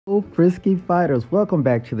Hello, Frisky Fighters, welcome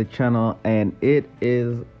back to the channel, and it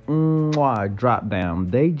is drop down.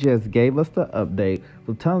 They just gave us the update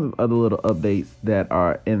with tons of other little updates that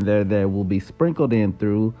are in there that will be sprinkled in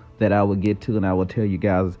through that I will get to, and I will tell you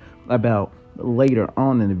guys about later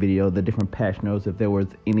on in the video, the different patch notes, if there was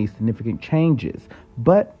any significant changes.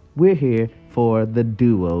 But we're here for the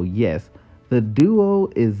duo. Yes, the duo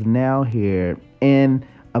is now here in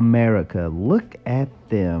America. Look at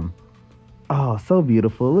them. Oh, so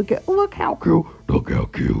beautiful. Look how cute. Look how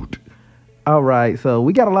cute. All right, so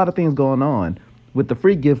we got a lot of things going on. With the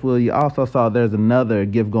free gift wheel, you also saw there's another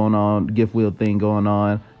gift wheel thing going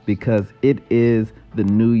on because it is the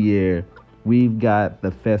new year. We've got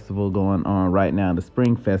the festival going on right now, the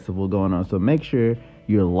spring festival going on. So make sure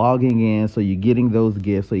you're logging in so you're getting those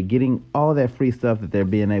gifts, so you're getting all that free stuff that they're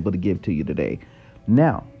being able to give to you today.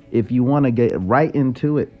 Now, if you want to get right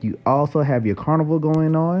into it, you also have your carnival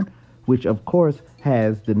going on, which of course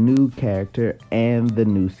has the new character and the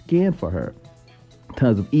new skin for her.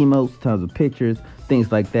 Tons of emotes, tons of pictures,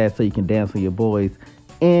 things like that, so you can dance with your boys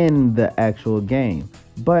in the actual game.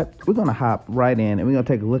 But we're gonna hop right in and we're gonna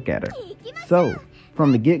take a look at her. So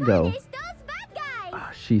from the get-go,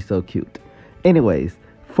 she's so cute. Anyways,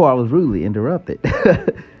 before I was rudely interrupted,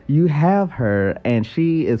 you have her, and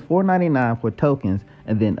she is $4.99 for tokens,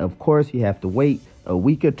 and then of course you have to wait a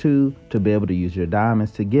week or two to be able to use your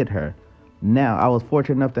diamonds to get her. Now, I was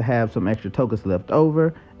fortunate enough to have some extra tokens left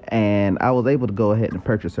over, and I was able to go ahead and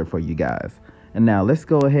purchase her for you guys. And now let's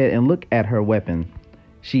go ahead and look at her weapon.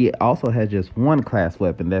 She also has just one class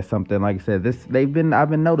weapon. That's something, like I said, I've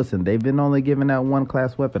been noticing they've been only giving out one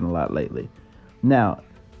class weapon a lot lately. Now,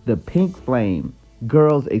 the Pink Flame,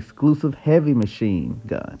 girls exclusive heavy machine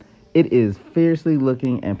gun. It is fiercely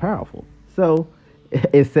looking and powerful. So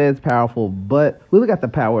it says powerful, but we look at the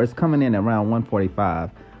power. It's coming in around 145.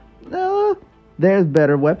 There's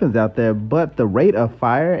better weapons out there, but the rate of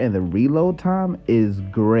fire and the reload time is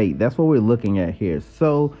great. That's what we're looking at here.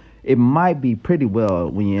 So it might be pretty well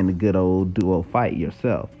when you're in a good old duo fight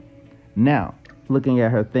yourself. Now, looking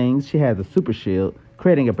at her things, she has a super shield,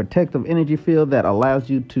 creating a protective energy field that allows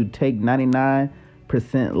you to take 99%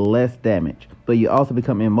 less damage, but you also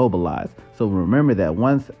become immobilized. So remember that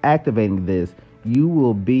once activating this, you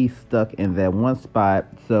will be stuck in that one spot.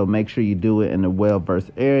 So make sure you do it in a well-versed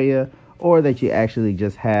area, or that you actually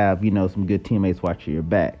just have, some good teammates watching your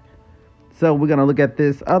back. So we're gonna look at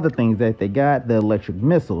this other things that they got. The electric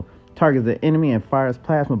missile targets the enemy and fires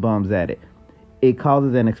plasma bombs at it. It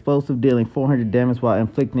causes an explosive, dealing 400 damage while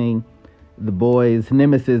inflicting the boy's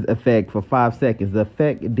nemesis effect for 5 seconds. The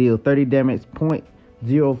effect deals 30 damage,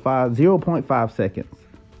 0.5 seconds.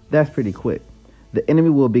 That's pretty quick. The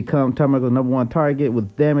enemy will become Tomahawk's #1 target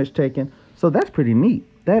with damage taken. So that's pretty neat.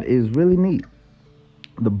 That is really neat.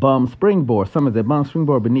 The bomb springboard summons a bomb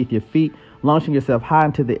springboard beneath your feet, launching yourself high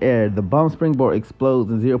into the air. The bomb springboard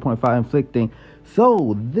explodes in 0.5, inflicting.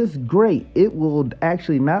 So this great. It will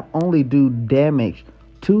actually not only do damage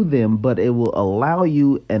to them, but it will allow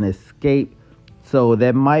you an escape. So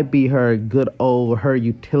that might be her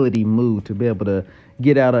utility move, to be able to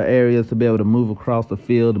get out of areas, to be able to move across the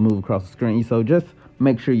field, to move across the screen. So just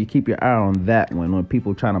make sure you keep your eye on that one when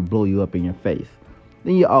people are trying to blow you up in your face.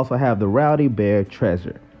 Then you also have the Rowdy Bear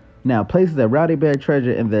treasure. Now, places the Rowdy Bear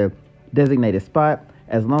treasure in the designated spot.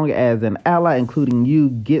 As long as an ally, including you,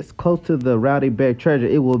 gets close to the Rowdy Bear treasure,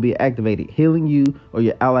 it will be activated, healing you or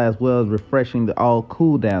your ally, as well as refreshing all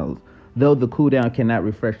cooldowns. Though the cooldown cannot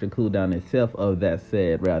refresh the cooldown itself of that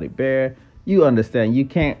said Rowdy Bear, you understand you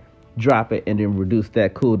can't drop it and then reduce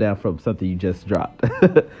that cooldown from something you just dropped.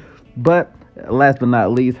 But last but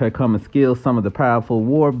not least, her common skill, some of the powerful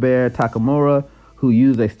War Bear Takamura, who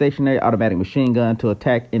use a stationary automatic machine gun to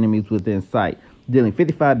attack enemies within sight, dealing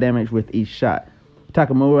 55 damage with each shot.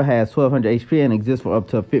 Takamura has 1200 HP and exists for up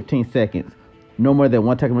to 15 seconds. No more than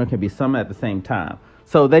one Takamura can be summoned at the same time.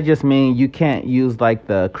 So that just means you can't use like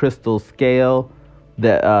the crystal scale,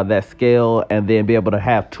 that scale, and then be able to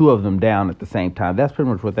have two of them down at the same time. That's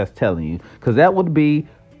pretty much what that's telling you, because that would be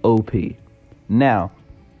OP. Now,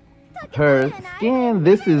 her skin,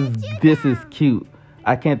 this is cute.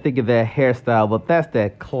 I can't think of that hairstyle, but that's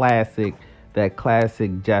that classic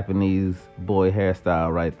Japanese boy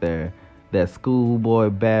hairstyle right there. That schoolboy,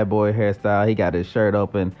 bad boy hairstyle. He got his shirt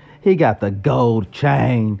open. He got the gold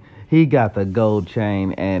chain.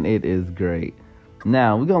 And it is great.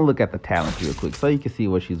 Now, we're going to look at the talents real quick so you can see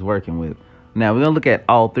what she's working with. Now, we're going to look at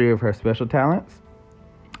all 3 of her special talents.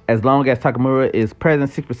 As long as Takamura is present,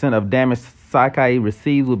 6% of damage Sakai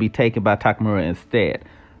receives will be taken by Takamura instead.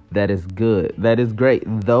 That is good. That is great.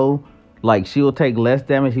 Though, like, she will take less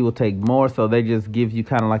damage, he will take more. So they just give you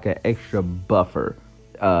kind of like an extra buffer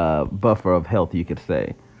buffer of health, you could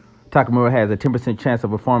say. Takamura has a 10% chance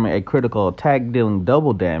of performing a critical attack, dealing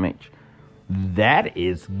double damage. That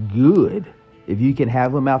is good. If you can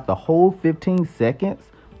have him out the whole 15 seconds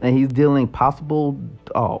and he's dealing possible,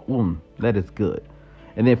 that is good.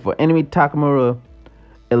 And then for enemy Takamura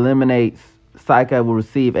eliminates, Saika will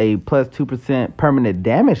receive a plus 2% permanent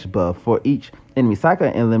damage buff for each enemy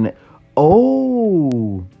Saika eliminate.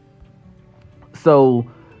 Oh, so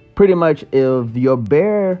pretty much if your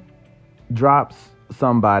bear drops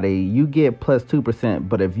somebody, you get plus 2%,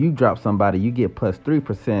 but if you drop somebody, you get plus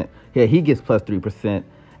 3%. Yeah, he gets plus 3%,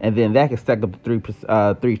 and then that can stack up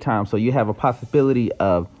to 3 times. So you have a possibility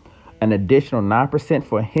of an additional 9%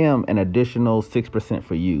 for him, an additional 6%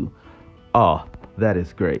 for you. Oh, that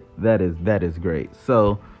is great. That is great.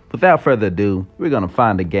 So without further ado, we're gonna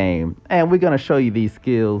find a game, and we're gonna show you these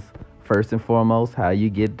skills first and foremost, how you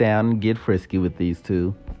get down and get frisky with these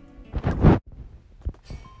two.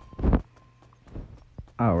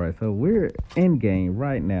 All right, so we're in game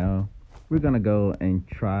right now. We're gonna go and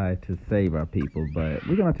try to save our people, but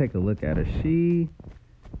we're gonna take a look at her. She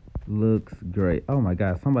looks great. Oh my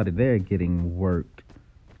God, somebody there getting worked.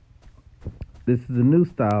 This is a new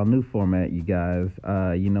style, new format, you guys.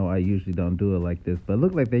 You know, I usually don't do it like this, but it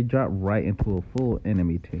looked like they dropped right into a full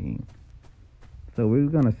enemy team. So we're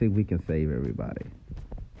gonna see if we can save everybody.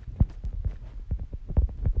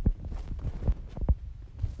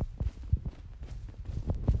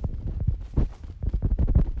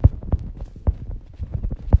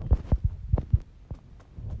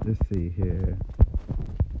 Let's see here.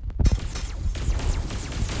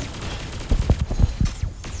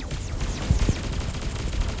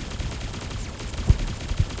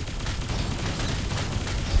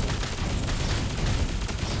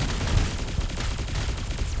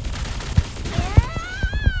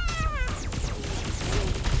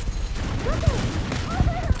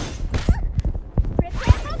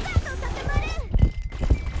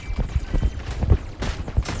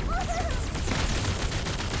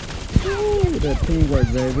 That teamwork,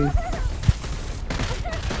 baby.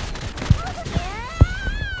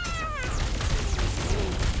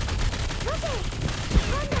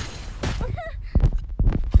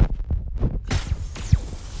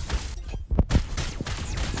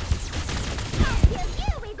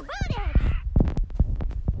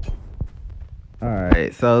 All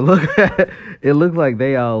right, so look, it looks like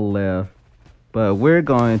they all left, but we're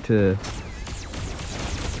going to.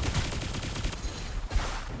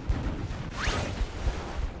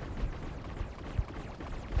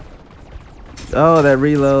 Oh, that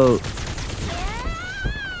reload.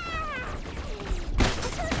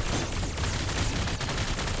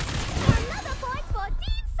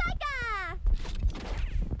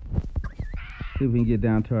 See if we can get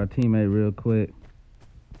down to our teammate real quick.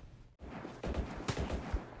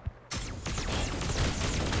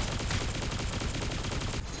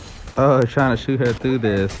 Oh, trying to shoot her through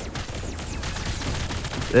this.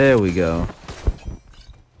 There we go.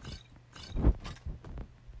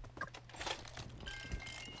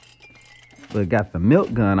 But got the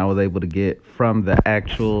milk gun I was able to get from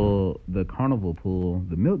the carnival pool.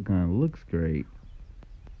 The milk gun looks great.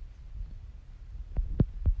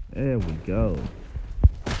 There we go.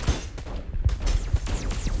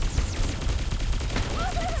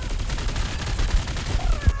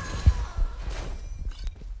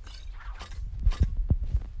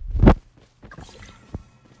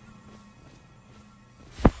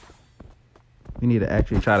 We need to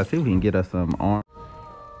actually try to see if we can get us some arm.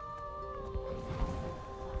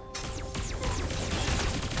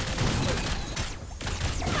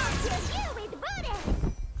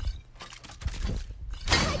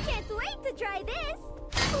 Try this!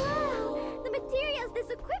 Wow! The materials this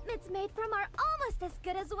equipment's made from are almost as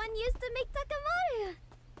good as one used to make Takamaru!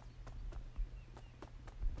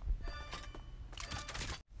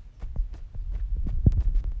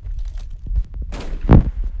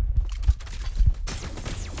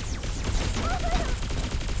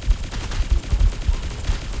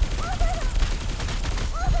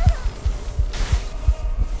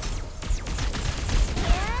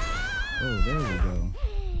 Oh, there we go.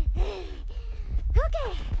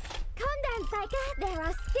 Okay, calm down, Saika. There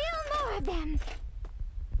are still more of them.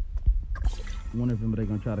 I wonder if they're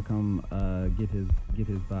gonna try to come get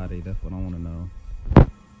his body. That's what I want to know.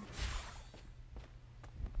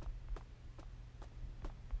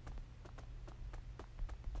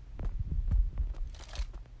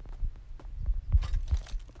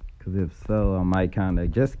 Cause if so, I might kind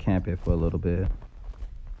of just camp it for a little bit.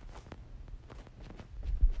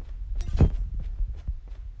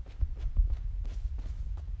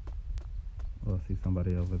 Oh, I see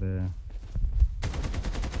somebody over there.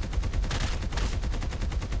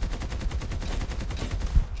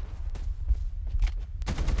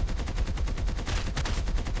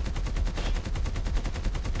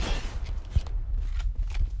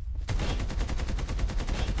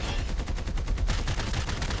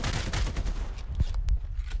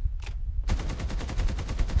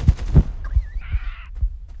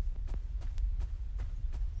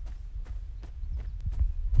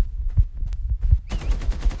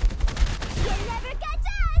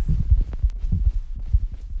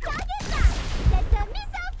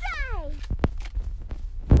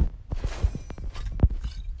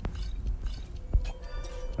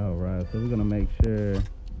 sure.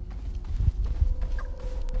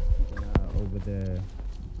 Over there.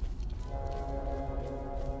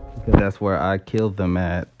 Because that's where I killed them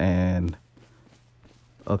at. And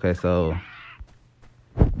okay, so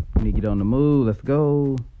we need to get on the move. Let's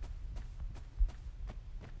go.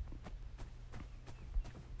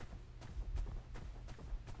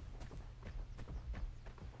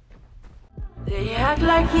 They act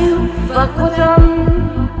like you fuck with them.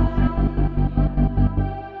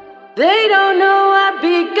 They don't know I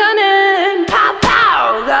be gunning. Pow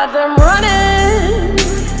pow, got them running.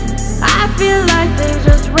 I feel like they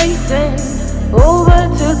just racing over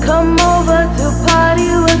to come over to party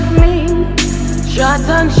with me. Shots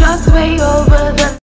on shots way over the